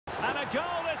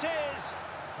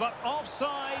but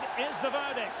offside is the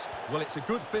verdict. Well, it's a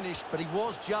good finish, but he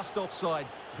was just offside.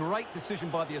 Great decision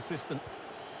by the assistant.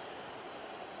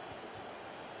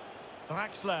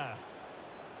 Draxler.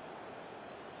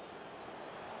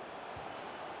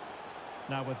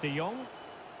 Now with De Jong.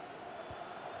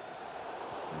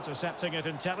 Intercepting it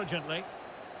intelligently.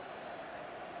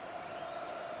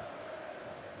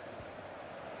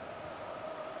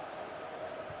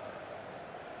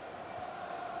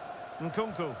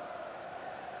 Nkunku.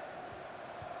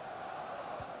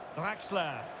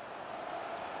 Draxler.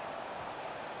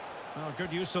 Oh,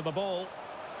 good use of the ball.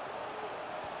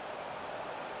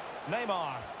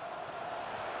 Neymar.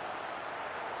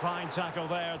 Fine tackle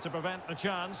there to prevent the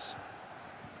chance.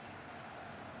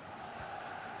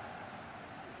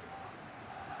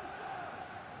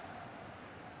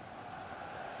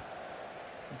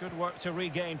 Good work to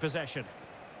regain possession.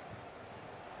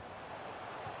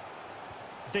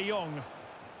 De Jong.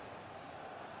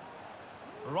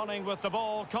 Running with the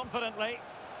ball confidently.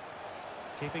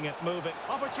 Keeping it moving.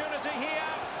 Opportunity here.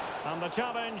 And the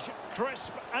challenge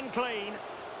crisp and clean.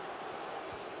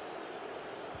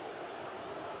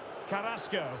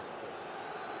 Carrasco.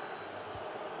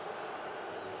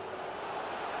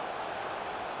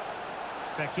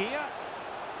 Fekir.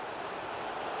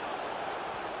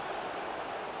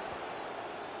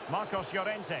 Marcos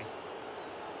Llorente.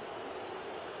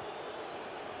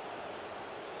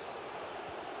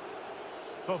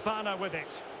 Fofana with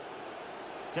it.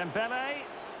 Dembele.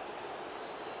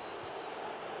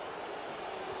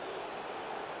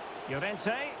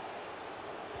 Llorente.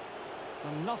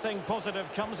 And nothing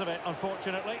positive comes of it,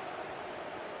 unfortunately.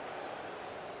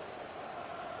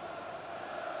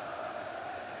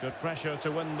 Good pressure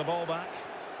to win the ball back.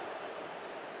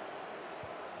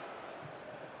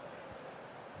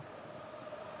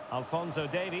 Alphonso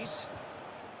Davies.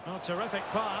 Oh, terrific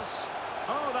pass.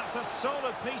 Oh, that's a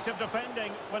solid piece of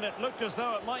defending when it looked as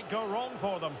though it might go wrong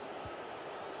for them.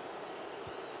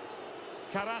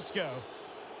 Carrasco.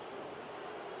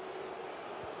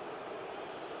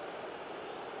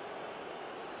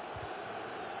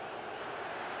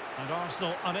 And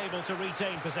Arsenal unable to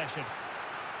retain possession.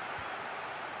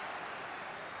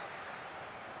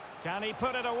 Can he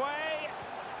put it away?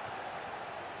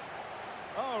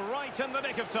 Oh, right in the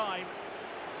nick of time.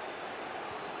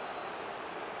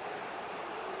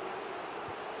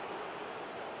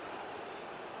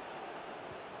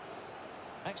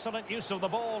 Excellent use of the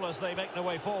ball as they make their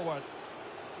way forward.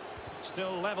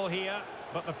 Still level here,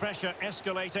 but the pressure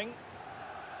escalating.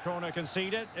 Corner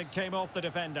conceded, it came off the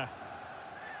defender.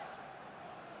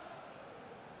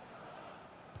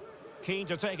 Keen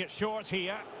to take it short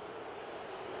here.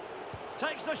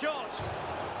 Takes the shot.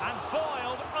 And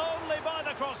foiled only by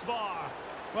the crossbar.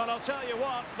 Well, I'll tell you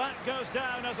what, that goes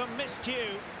down as a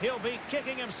miscue. He'll be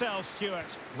kicking himself,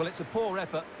 Stuart. Well, it's a poor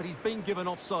effort, but he's been given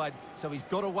offside, so he's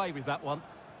got away with that one.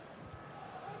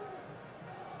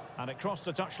 And it crossed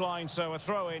the touchline, so a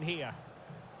throw in here.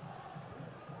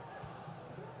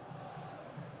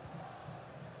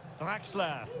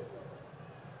 Draxler.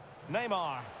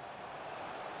 Neymar.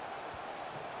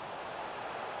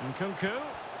 Nkunku.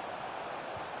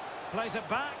 Plays it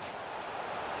back.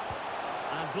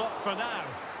 And blocked for now.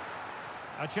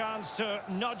 A chance to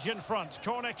nudge in front.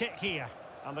 Corner kick here.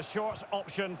 And the short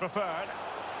option preferred.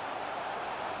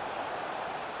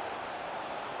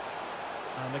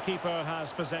 And the keeper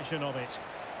has possession of it.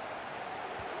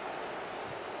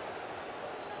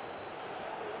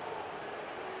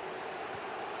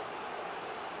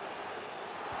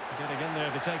 Getting in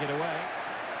there to take it away.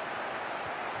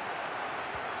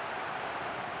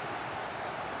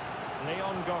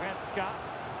 Leon Goretzka.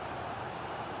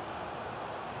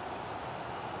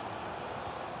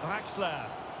 Draxler.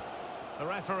 The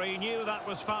referee knew that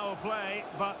was foul play,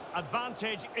 but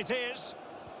advantage it is.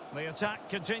 The attack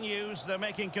continues. They're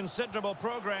making considerable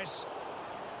progress.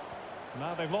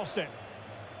 Now they've lost it.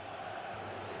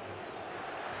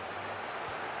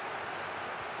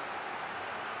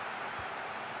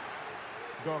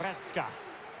 Goretzka.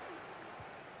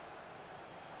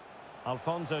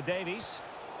 Alphonso Davies.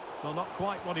 Well, not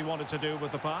quite what he wanted to do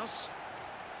with the pass.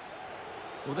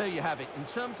 Well, there you have it. In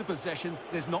terms of possession,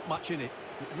 there's not much in it.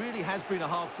 It really has been a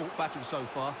hard-fought battle so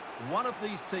far. One of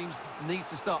these teams needs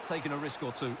to start taking a risk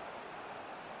or two.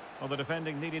 Well, the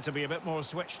defending needed to be a bit more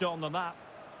switched on than that.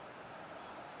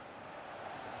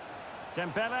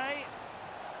 Dembele.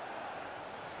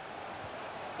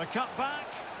 The cutback.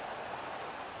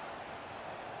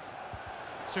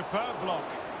 Superb block.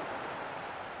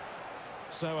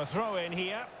 So a throw in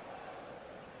here.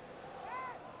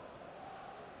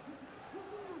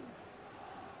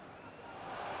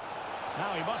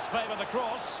 Now he must favour the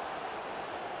cross.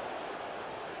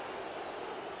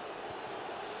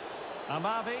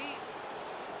 Amavi.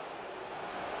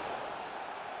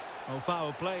 Oh,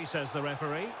 foul play, says the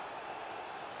referee.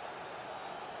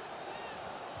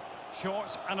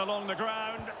 Short and along the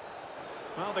ground.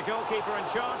 Well, the goalkeeper in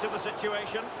charge of the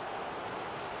situation.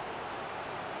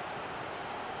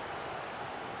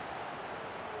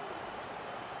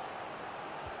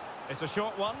 It's a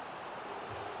short one.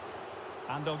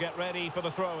 And they'll get ready for the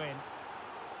throw-in.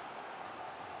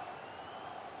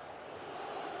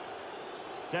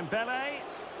 Dembele.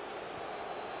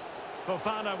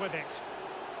 Fofana with it.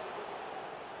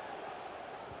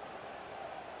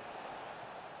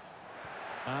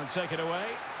 And take it away.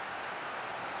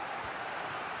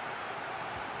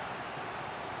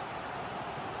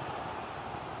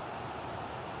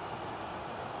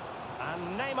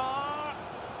 And Neymar.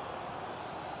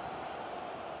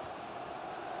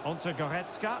 On to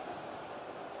Goretzka.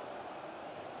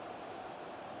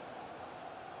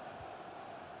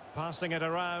 Passing it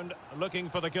around, looking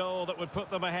for the goal that would put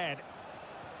them ahead.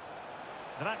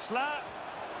 Draxler.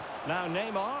 Now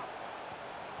Neymar.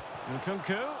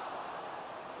 Nkunku.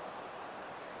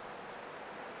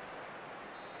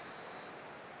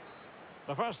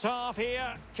 The first half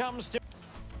here comes to...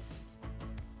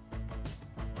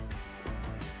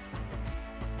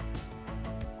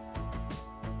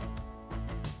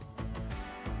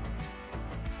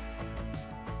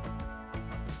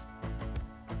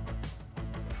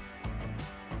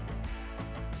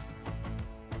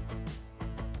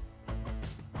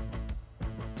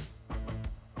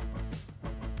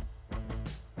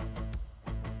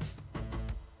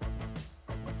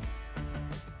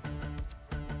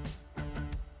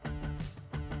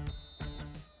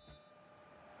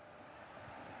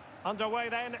 Underway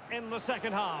then in the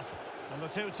second half. And the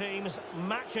two teams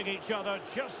matching each other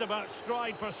just about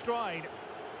stride for stride.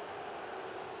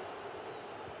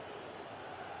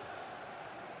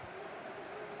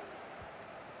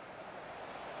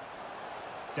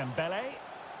 Dembele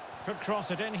could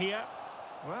cross it in here.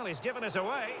 Well, he's given us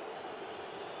away.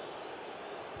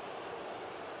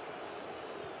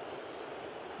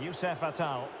 Youssef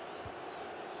Attal.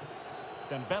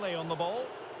 Dembele on the ball.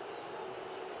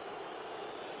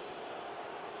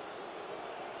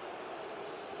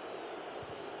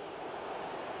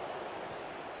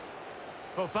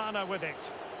 Fofana with it.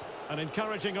 An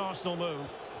encouraging Arsenal move.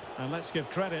 And let's give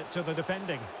credit to the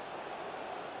defending.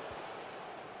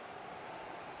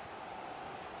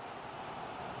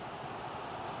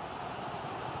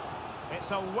 It's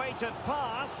a weighted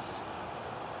pass.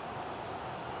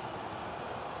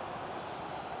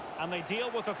 And they deal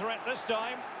with the threat this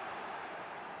time.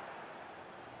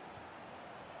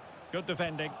 Good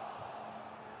defending.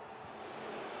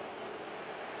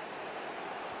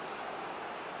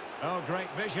 Oh, great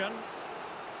vision.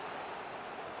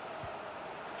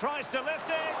 Tries to lift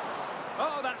it.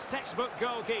 Oh, that's textbook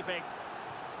goalkeeping.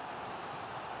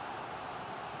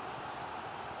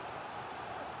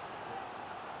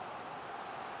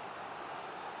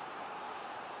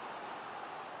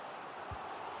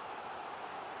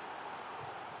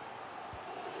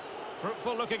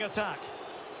 Fruitful looking attack.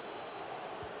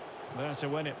 There to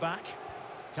win it back.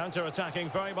 Counter-attacking,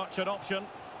 very much an option.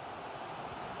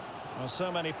 Well,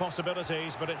 so many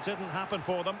possibilities, but it didn't happen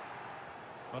for them.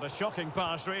 What a shocking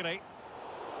pass, really.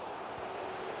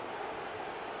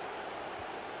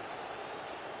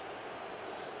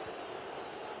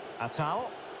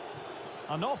 Attal.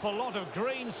 An awful lot of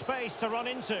green space to run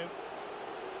into.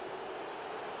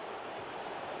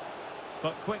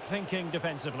 But quick thinking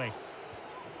defensively.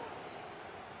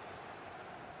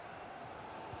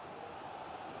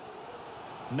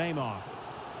 Neymar.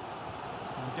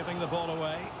 And giving the ball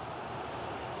away.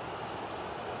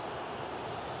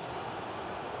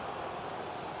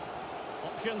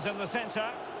 Options in the centre.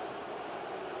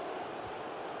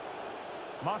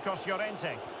 Marcos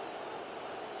Llorente.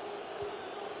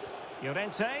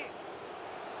 Llorente.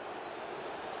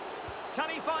 Can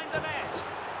he find the net?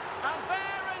 And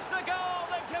there is the goal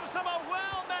that gives them a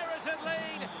well-merited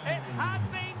lead. It had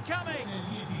been coming.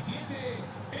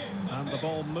 And the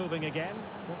ball moving again.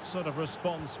 What sort of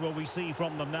response will we see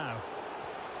from them now?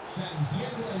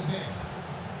 Santiago Albert.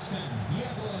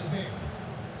 Santiago Albert.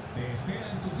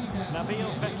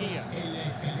 Nabil Fekir.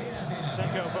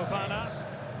 Seko Fofana.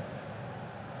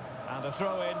 And a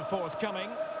throw-in forthcoming.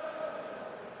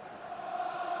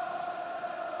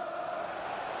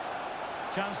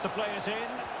 Chance to play it in.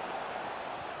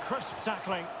 Crisp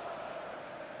tackling.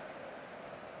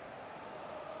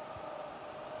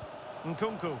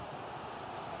 Nkunku.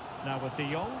 Now with De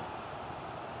Jong.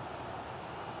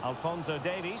 Alphonso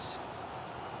Davies.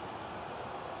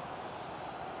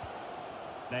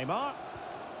 Neymar.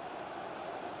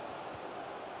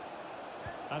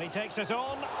 And he takes it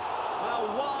on.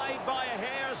 Well, wide by a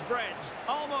hair's breadth.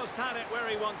 Almost had it where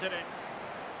he wanted it.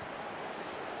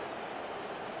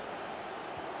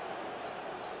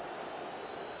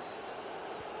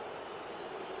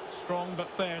 Strong but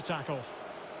fair tackle.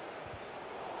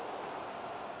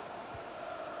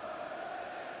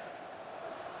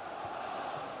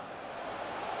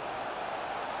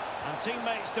 And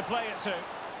teammates to play it to.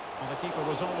 Well, the keeper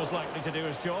was always likely to do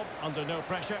his job under no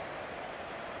pressure.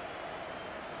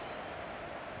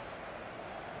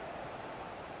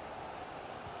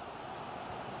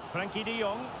 Frankie de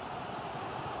Jong.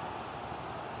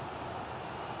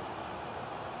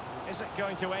 Is it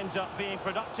going to end up being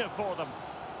productive for them?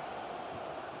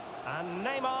 And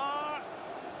Neymar.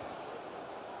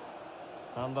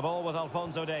 And the ball with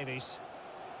Alphonso Davies.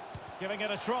 Giving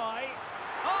it a try.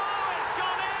 Oh, it's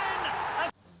gone in!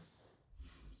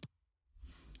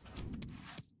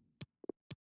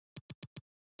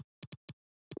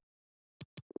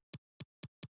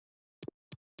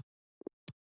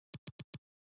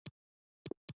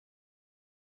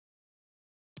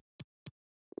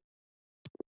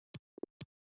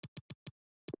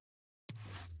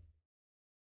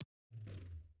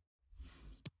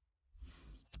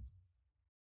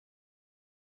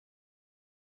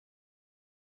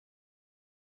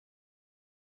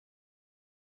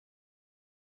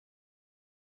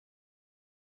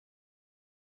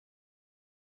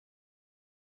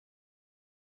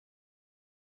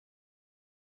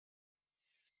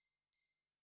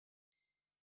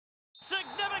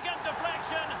 Significant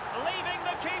deflection, leaving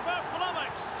the keeper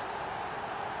flummoxed.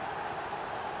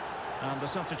 And the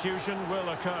substitution will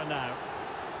occur now.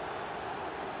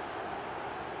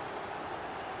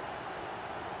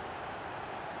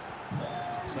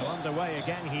 So underway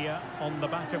again here on the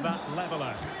back of that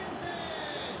leveller.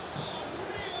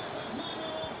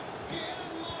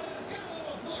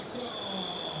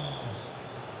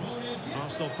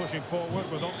 Arsenal pushing forward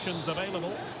with options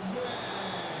available.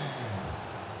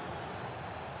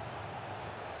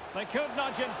 They could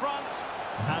nudge in front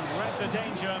and read the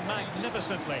danger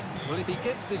magnificently. Well, if he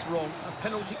gets this wrong, a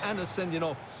penalty and a sending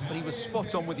off, but he was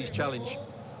spot on with his challenge.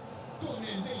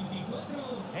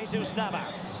 Jesus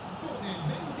Navas.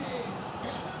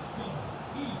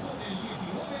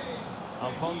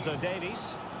 Alphonso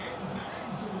Davies.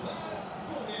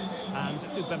 And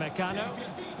Upamecano.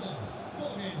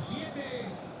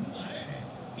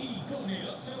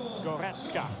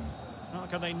 Goretzka. How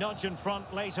can they nudge in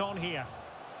front late on here?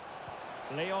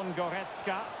 Leon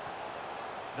Goretzka.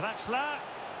 Draxler.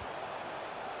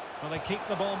 Well, they keep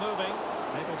the ball moving.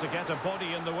 Able to get a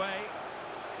body in the way.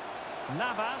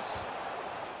 Navas.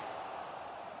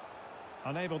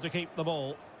 Unable to keep the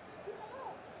ball.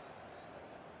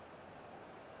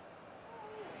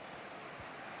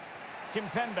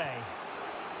 Kimpembe.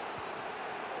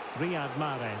 Riyad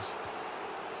Mahrez.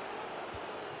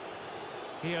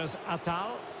 Here's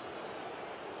Atal.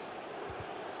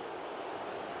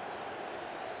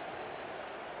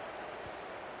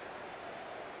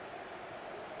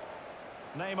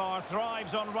 Neymar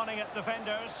thrives on running at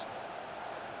defenders.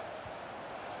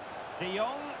 De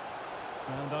Jong.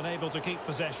 And unable to keep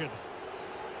possession.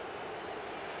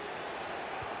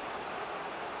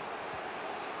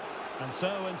 And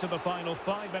so into the final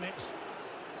 5 minutes.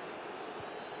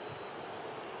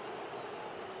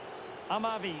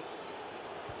 Amavi.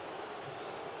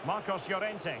 Marcos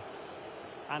Llorente.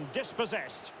 And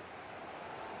dispossessed.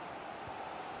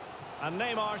 And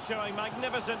Neymar showing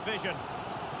magnificent vision.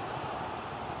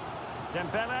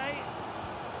 Dembele.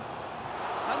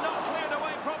 And not cleared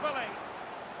away properly.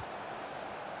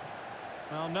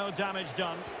 Well, no damage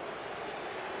done.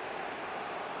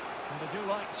 And they do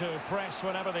like to press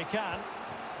whenever they can.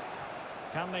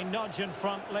 Can they nudge in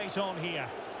front late on here?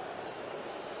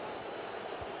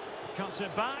 Cuts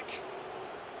it back.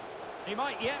 He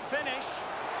might yet finish.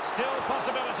 Still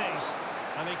possibilities.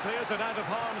 And he clears it out of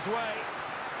harm's way.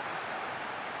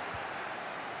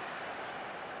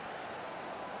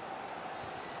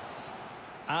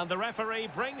 And the referee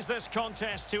brings this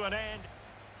contest to an end.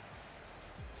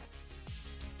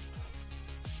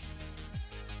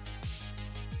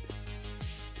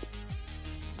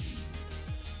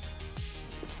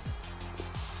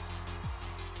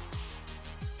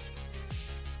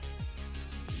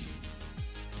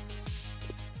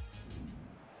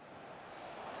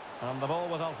 And the ball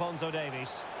with Alphonso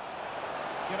Davies.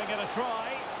 Giving it a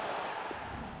try.